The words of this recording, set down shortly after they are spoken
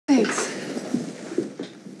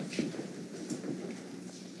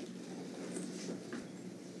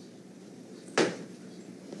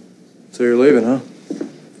So you're leaving, huh?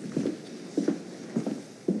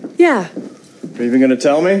 Yeah. Are you even gonna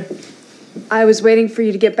tell me? I was waiting for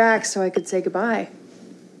you to get back so I could say goodbye.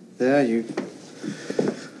 Yeah, you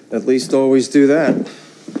at least always do that.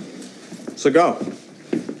 So go.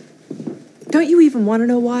 Don't you even want to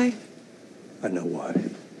know why? I know why.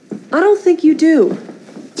 I don't think you do.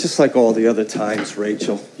 Just like all the other times,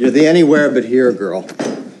 Rachel. You're the anywhere but here girl.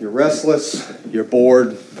 You're restless, you're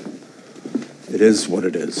bored. It is what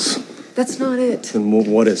it is. That's not it. Then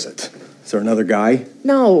what is it? Is there another guy?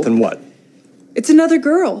 No. Then what? It's another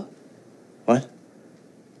girl. What?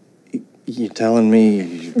 You telling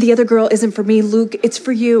me? The other girl isn't for me, Luke. It's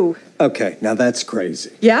for you. Okay, now that's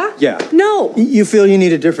crazy. Yeah? Yeah. No. You feel you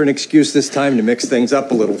need a different excuse this time to mix things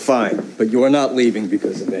up a little, fine. But you're not leaving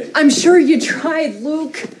because of me. I'm sure you tried,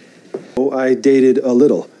 Luke. Oh, I dated a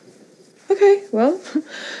little. Okay, well,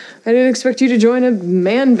 I didn't expect you to join a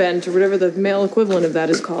man vent or whatever the male equivalent of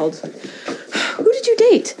that is called. Who did you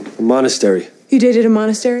date? A monastery. You dated a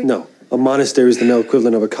monastery? No, a monastery is the male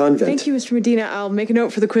equivalent of a convent. Thank you, Mr. Medina. I'll make a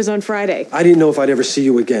note for the quiz on Friday. I didn't know if I'd ever see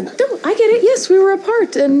you again. No, I get it. Yes, we were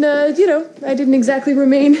apart, and, I didn't exactly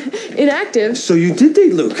remain inactive. So you did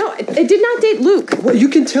date Luke? No, I did not date Luke. Well, you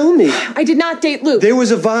can tell me. I did not date Luke. There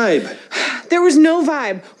was a vibe. There was no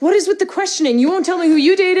vibe. What is with the questioning? You won't tell me who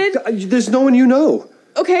you dated? There's no one you know.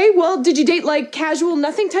 Okay, well, did you date, like, casual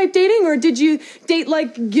nothing type dating, or did you date,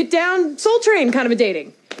 like, get down, Soul Train kind of a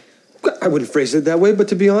dating? I wouldn't phrase it that way, but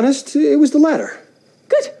to be honest, it was the latter.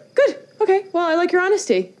 Good. Okay, well, I like your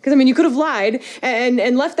honesty. Because, you could have lied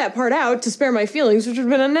and left that part out to spare my feelings, which would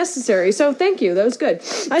have been unnecessary. So thank you, that was good.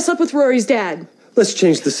 I slept with Rory's dad. Let's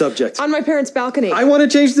change the subject. On my parents' balcony. I want to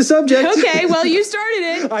change the subject. Okay, well, you started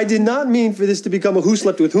it. I did not mean for this to become a who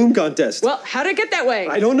slept with whom contest. Well, how'd it get that way?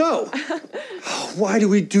 I don't know. Why do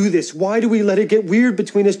we do this? Why do we let it get weird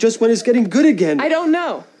between us just when it's getting good again? I don't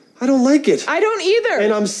know. I don't like it. I don't either.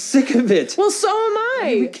 And I'm sick of it. Well, so am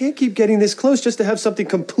I. We can't keep getting this close just to have something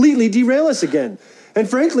completely derail us again. And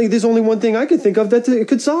frankly, there's only one thing I could think of that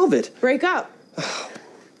could solve it. Break up.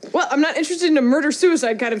 Well, I'm not interested in a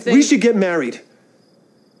murder-suicide kind of thing. We should get married.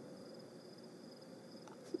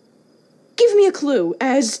 Give me a clue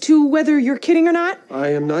as to whether you're kidding or not. I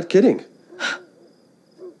am not kidding.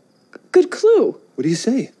 Good clue. What do you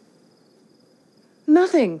say?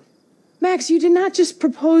 Nothing. Max, you did not just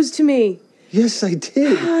propose to me. Yes, I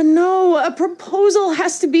did. No, a proposal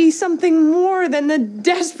has to be something more than the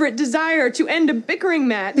desperate desire to end a bickering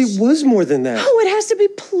match. It was more than that. Oh, it has to be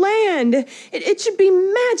planned. It should be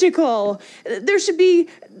magical. There should be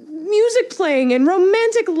music playing and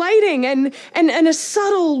romantic lighting and a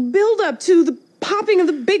subtle build-up to the popping of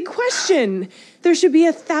the big question. There should be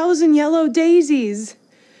 1,000 yellow daisies.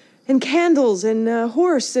 And candles, and a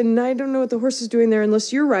horse, and I don't know what the horse is doing there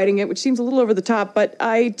unless you're riding it, which seems a little over the top, but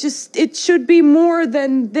it should be more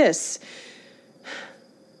than this.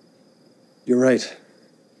 You're right.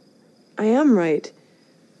 I am right.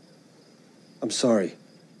 I'm sorry.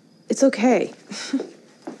 It's okay.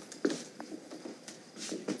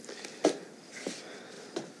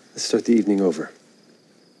 Let's start the evening over.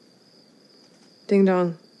 Ding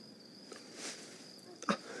dong.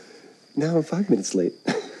 Now I'm 5 minutes late.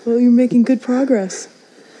 Well, you're making good progress.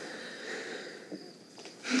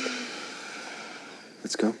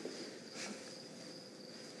 Let's go.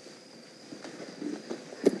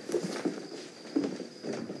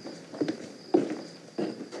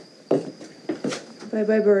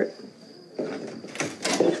 Bye-bye, Bert.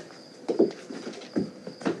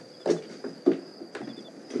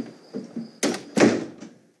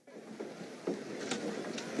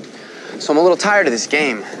 So I'm a little tired of this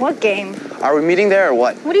game. What game? Are we meeting there or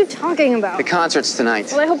what? What are you talking about? The concert's tonight.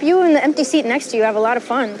 Well, I hope you and the empty seat next to you have a lot of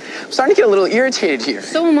fun. I'm starting to get a little irritated here.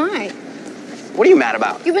 So am I. What are you mad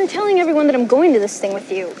about? You've been telling everyone that I'm going to this thing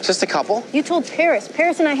with you. Just a couple? You told Paris.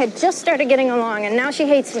 Paris and I had just started getting along, and now she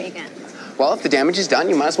hates me again. Well, if the damage is done,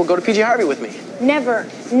 you might as well go to PJ Harvey with me. Never.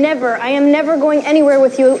 Never. I am never going anywhere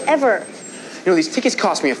with you, ever. You know, these tickets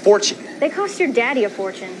cost me a fortune. They cost your daddy a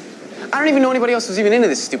fortune. I don't even know anybody else who's even into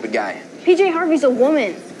this stupid guy. PJ Harvey's a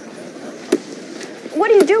woman. What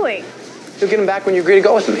are you doing? You'll get him back when you agree to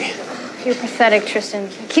go with me. You're pathetic, Tristan.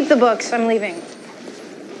 Keep the books. I'm leaving.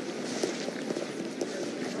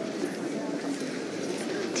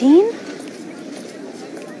 Dean?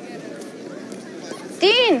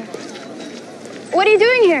 Dean! What are you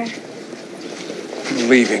doing here? I'm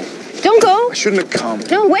leaving. Don't go. I shouldn't have come.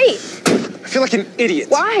 No, wait. I feel like an idiot.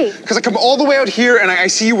 Why? Because I come all the way out here and I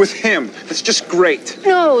see you with him. That's just great.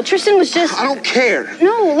 No, Tristan was just... I don't care.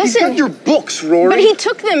 No, listen. He's got your books, Rory. But he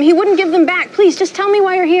took them. He wouldn't give them back. Please, just tell me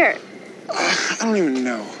why you're here. I don't even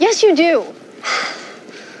know. Yes, you do.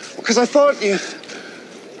 What because I thought you...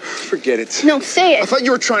 Forget it. No, say I it. thought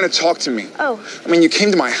you were trying to talk to me. Oh, I mean, you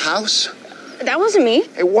came to my house. that wasn't me.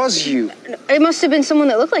 It was you. It must have been someone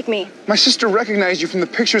that looked like me. My sister recognized you from the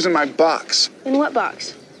pictures in my box. In what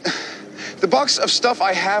box? The box of stuff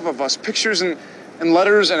I have of us, pictures and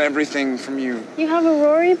letters and everything from you. You have a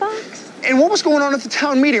Rory box? And what was going on at the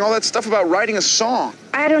town meeting? All that stuff about writing a song.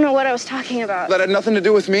 I don't know what I was talking about. That had nothing to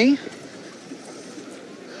do with me?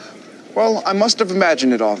 Well, I must have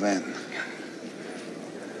imagined it all then.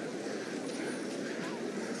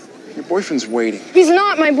 Your boyfriend's waiting. He's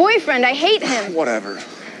not my boyfriend. I hate him. Whatever.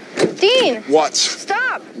 Dean! What?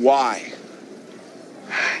 Stop! Why?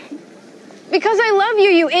 Because I love you,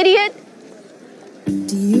 you idiot!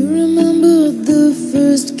 Do you remember the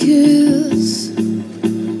first kiss?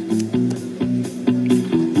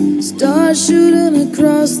 Stars shooting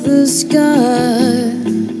across the sky.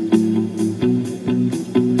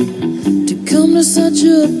 To come to such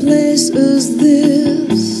a place as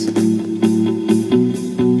this.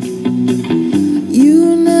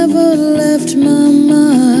 You never left my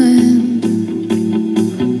mind.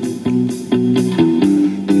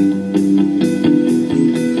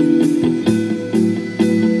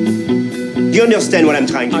 Do you understand what I'm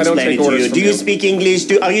trying to I don't explain take to orders you? from Do you you. speak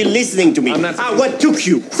English? Are you listening to me? I'm not- What took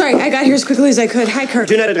you? Sorry, I got here as quickly as I could. Hi, Kurt.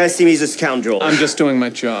 Do not address him as a scoundrel. I'm just doing my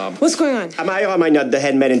job. What's going on? Am I or am I not the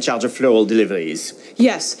head man in charge of floral deliveries?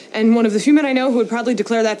 Yes, and one of the few men I know who would probably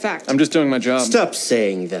declare that fact. I'm just doing my job. Stop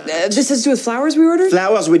saying that. This has to do with flowers we ordered?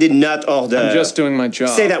 Flowers we did not order. I'm just doing my job.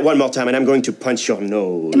 Say that one more time and I'm going to punch your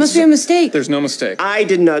nose. It must be a mistake. There's no mistake. I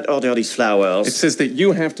did not order these flowers. It says that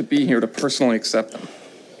you have to be here to personally accept them.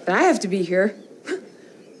 I have to be here.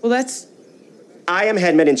 Well, that's... I am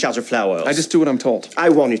head man in charge of flowers. I just do what I'm told. I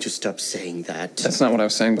want you to stop saying that. That's not what I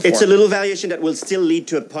was saying before. It's a little variation that will still lead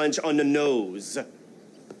to a punch on the nose.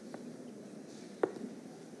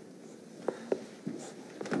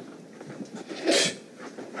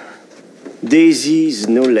 Daisies,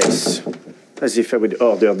 no less. As if I would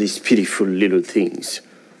order these pitiful little things.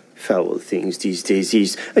 Foul things, these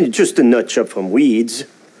daisies. And just a nut chop from weeds.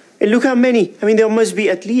 And look how many. I mean, there must be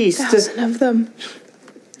at least... 1,000 of them.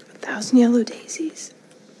 1,000 yellow daisies.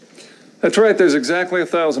 That's right, there's exactly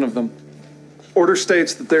 1,000 of them. Order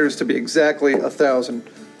states that there's to be exactly 1,000.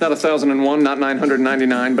 Not 1,001, not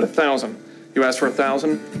 999, but 1,000. You ask for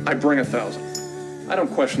 1,000, I bring 1,000. I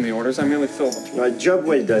don't question the orders, I merely fill them. Well, job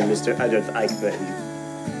well done, Mr. Adolf Eichmann.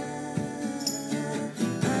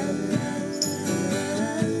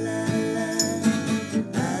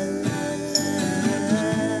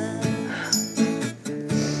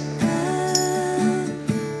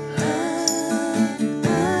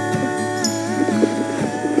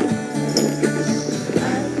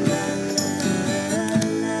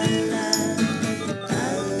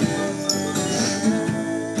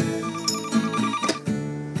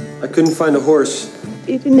 I couldn't find a horse.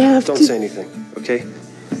 You didn't have Don't to... say anything, okay?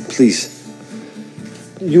 Please.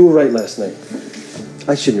 You were right last night.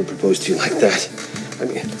 I shouldn't have proposed to you like that. I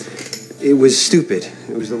mean, it was stupid.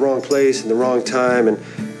 It was the wrong place and the wrong time, and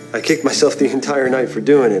I kicked myself the entire night for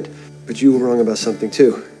doing it. But you were wrong about something,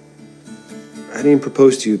 too. I didn't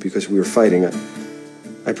propose to you because we were fighting.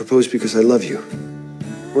 I proposed because I love you.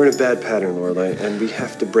 We're in a bad pattern, Lorelai, and we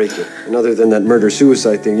have to break it. And other than that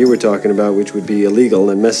murder-suicide thing you were talking about, which would be illegal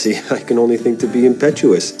and messy, I can only think to be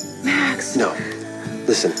impetuous. Max. No.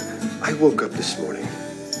 Listen, I woke up this morning,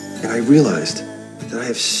 and I realized that I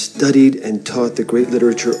have studied and taught the great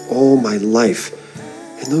literature all my life.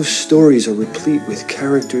 And those stories are replete with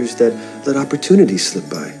characters that let opportunities slip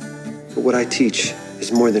by. But what I teach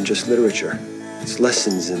is more than just literature. It's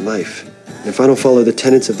lessons in life. And if I don't follow the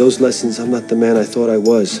tenets of those lessons, I'm not the man I thought I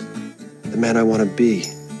was. The man I want to be.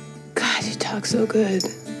 God, you talk so good.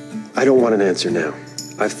 I don't want an answer now.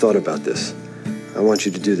 I've thought about this. I want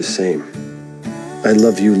you to do the same. I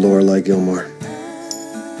love you, Lorelai Gilmore.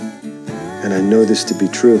 And I know this to be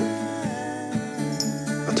true.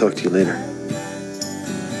 I'll talk to you later.